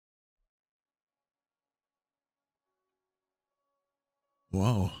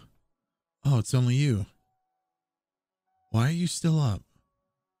Whoa. Oh, it's only you. Why are you still up?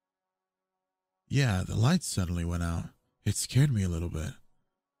 Yeah, the lights suddenly went out. It scared me a little bit.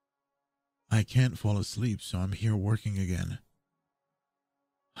 I can't fall asleep, so I'm here working again.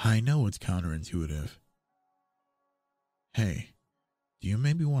 I know it's counterintuitive. Hey, do you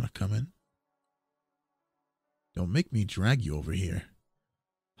maybe want to come in? Don't make me drag you over here.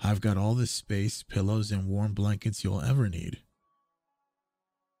 I've got all the space, pillows, and warm blankets you'll ever need.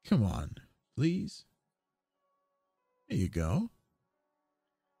 Come on, please. There you go.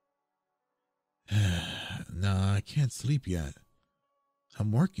 Nah, I can't sleep yet.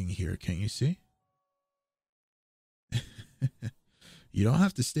 I'm working here, can't you see? You don't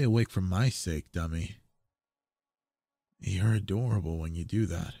have to stay awake for my sake, dummy. You're adorable when you do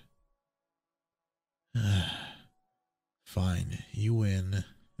that. Fine, you win.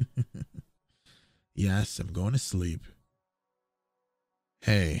 Yes, I'm going to sleep.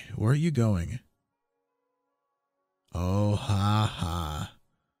 Hey, where are you going? Oh, ha ha.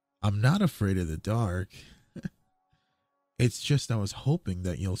 I'm not afraid of the dark. It's just I was hoping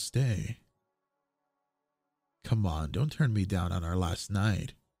that you'll stay. Come on, don't turn me down on our last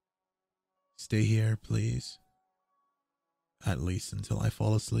night. Stay here, please. At least until I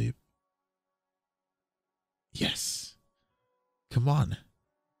fall asleep. Yes. Come on.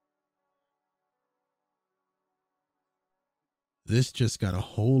 This just got a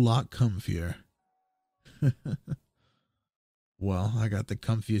whole lot comfier. Well, I got the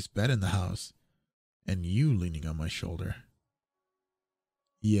comfiest bed in the house, and you leaning on my shoulder.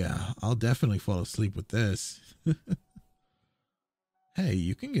 Yeah, I'll definitely fall asleep with this. Hey,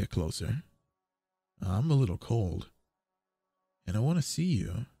 you can get closer. I'm a little cold, and I want to see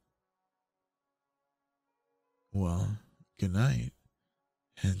you. Well, good night,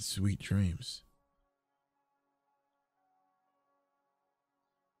 and sweet dreams.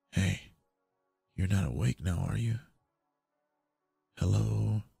 Hey, you're not awake now, are you?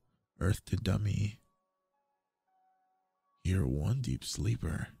 Hello, Earth to Dummy. You're one deep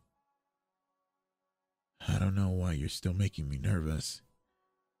sleeper. I don't know why you're still making me nervous.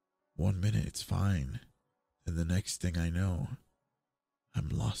 1 minute it's fine, and the next thing I know, I'm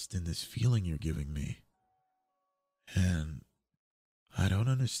lost in this feeling you're giving me. And I don't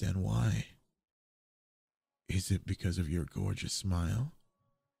understand why. Is it because of your gorgeous smile?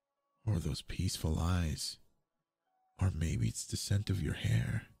 Or those peaceful eyes? Or maybe it's the scent of your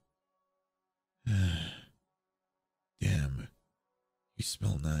hair? Damn, you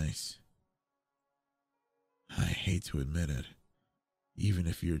smell nice. I hate to admit it, even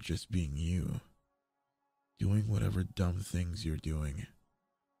if you're just being you, doing whatever dumb things you're doing,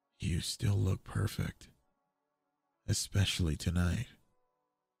 you still look perfect. Especially tonight.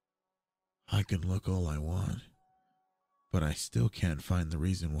 I can look all I want, but I still can't find the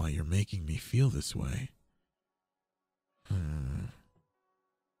reason why you're making me feel this way.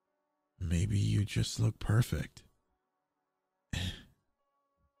 Maybe you just look perfect.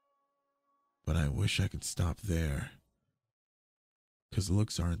 But I wish I could stop there. 'Cause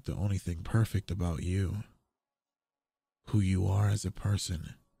looks aren't the only thing perfect about you. Who you are as a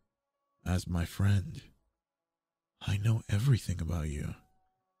person, as my friend. I know everything about you.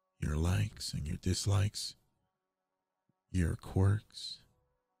 Your likes and your dislikes. Your quirks.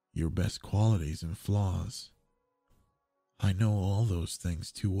 Your best qualities and flaws. I know all those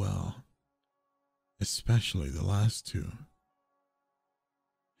things too well. Especially the last two.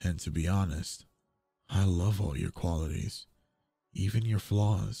 And to be honest, I love all your qualities, even your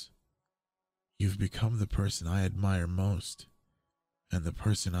flaws. You've become the person I admire most, and the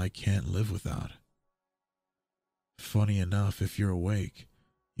person I can't live without. Funny enough, if you're awake,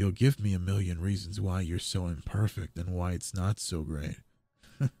 you'll give me a million reasons why you're so imperfect and why it's not so great.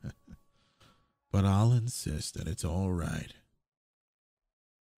 But I'll insist that it's all right.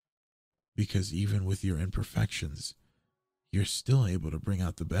 Because even with your imperfections, you're still able to bring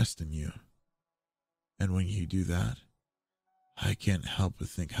out the best in you. And when you do that, I can't help but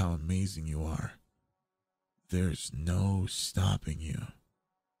think how amazing you are. There's no stopping you,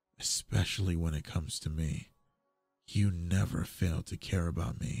 especially when it comes to me. You never fail to care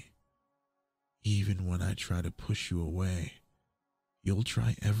about me. Even when I try to push you away, you'll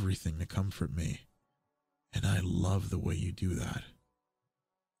try everything to comfort me. And I love the way you do that.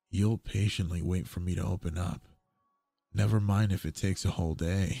 You'll patiently wait for me to open up. Never mind if it takes a whole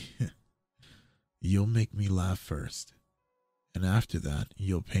day. You'll make me laugh first. And after that,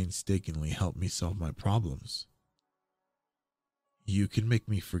 you'll painstakingly help me solve my problems. You can make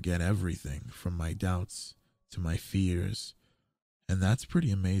me forget everything from my doubts to my fears, and that's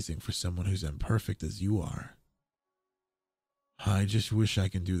pretty amazing for someone who's imperfect as you are. I just wish I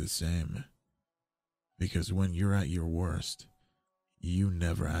can do the same. Because when you're at your worst, you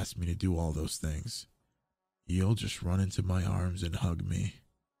never ask me to do all those things. You'll just run into my arms and hug me.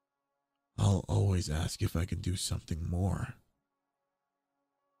 I'll always ask if I can do something more.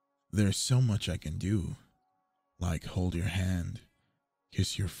 There's so much I can do, like hold your hand,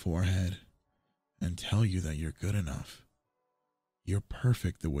 kiss your forehead, and tell you that you're good enough. You're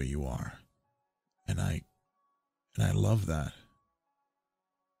perfect the way you are. And I love that.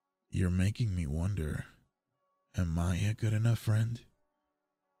 You're making me wonder, am I a good enough friend?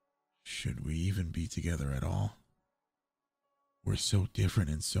 Should we even be together at all? We're so different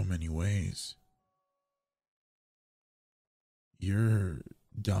in so many ways. You're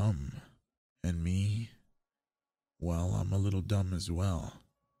dumb, and me, well, I'm a little dumb as well,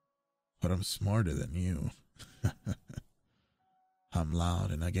 but I'm smarter than you. I'm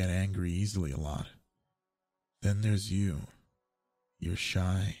loud and I get angry easily a lot. Then there's you. You're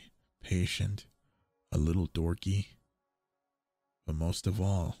shy, patient, a little dorky, but most of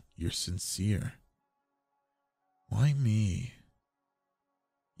all, you're sincere. Why me?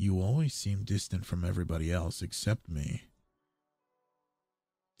 You always seem distant from everybody else except me.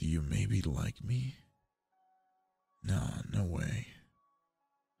 Do you maybe like me? No, no way.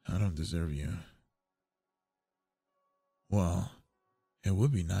 I don't deserve you. Well, it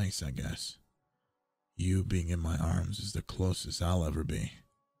would be nice, I guess. You being in my arms is the closest I'll ever be.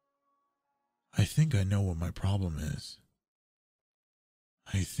 I think I know what my problem is.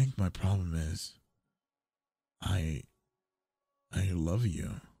 I think my problem is I love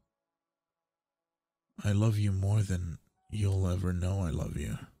you. I love you more than you'll ever know I love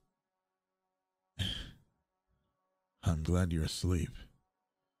you. I'm glad you're asleep.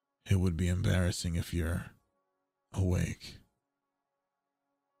 It would be embarrassing if you're awake.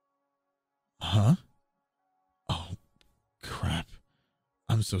 Huh? Oh, crap.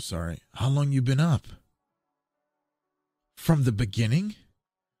 I'm so sorry. How long you been up? From the beginning?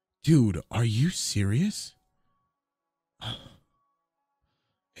 Dude, are you serious?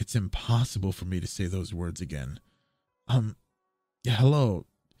 It's impossible for me to say those words again. Hello.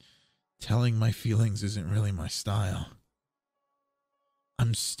 Telling my feelings isn't really my style.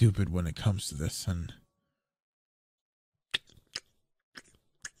 I'm stupid when it comes to this, and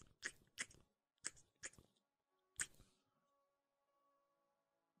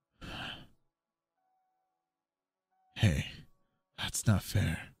hey, that's not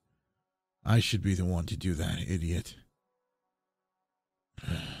fair. I should be the one to do that, idiot.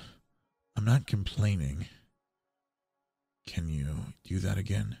 I'm not complaining. Can you do that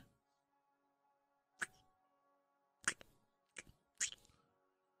again?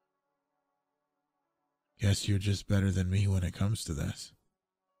 Guess you're just better than me when it comes to this.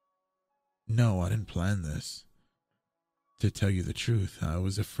 No, I didn't plan this. To tell you the truth, I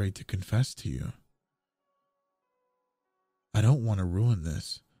was afraid to confess to you. I don't want to ruin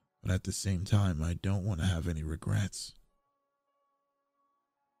this, but at the same time, I don't want to have any regrets.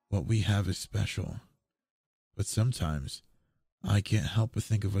 What we have is special, but sometimes I can't help but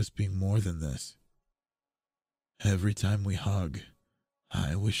think of us being more than this. Every time we hug,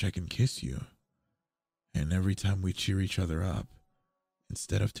 I wish I can kiss you. And every time we cheer each other up,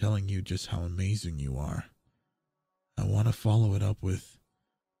 instead of telling you just how amazing you are, I want to follow it up with,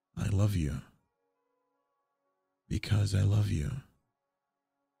 I love you. Because I love you.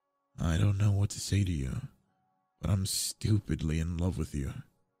 I don't know what to say to you, but I'm stupidly in love with you.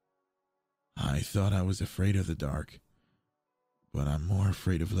 I thought I was afraid of the dark, but I'm more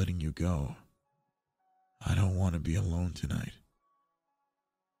afraid of letting you go. I don't want to be alone tonight.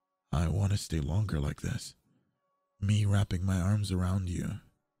 I want to stay longer like this. Me wrapping my arms around you.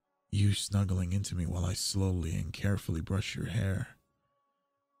 You snuggling into me while I slowly and carefully brush your hair.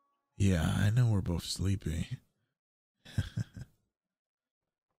 Yeah, I know we're both sleepy.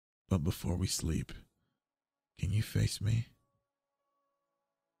 But before we sleep, can you face me?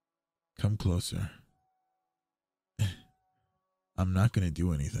 Come closer. I'm not going to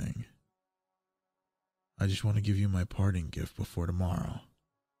do anything. I just want to give you my parting gift before tomorrow.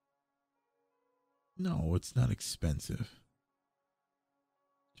 No, it's not expensive.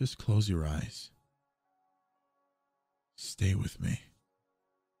 Just close your eyes. Stay with me.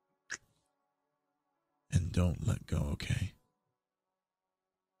 And don't let go, okay?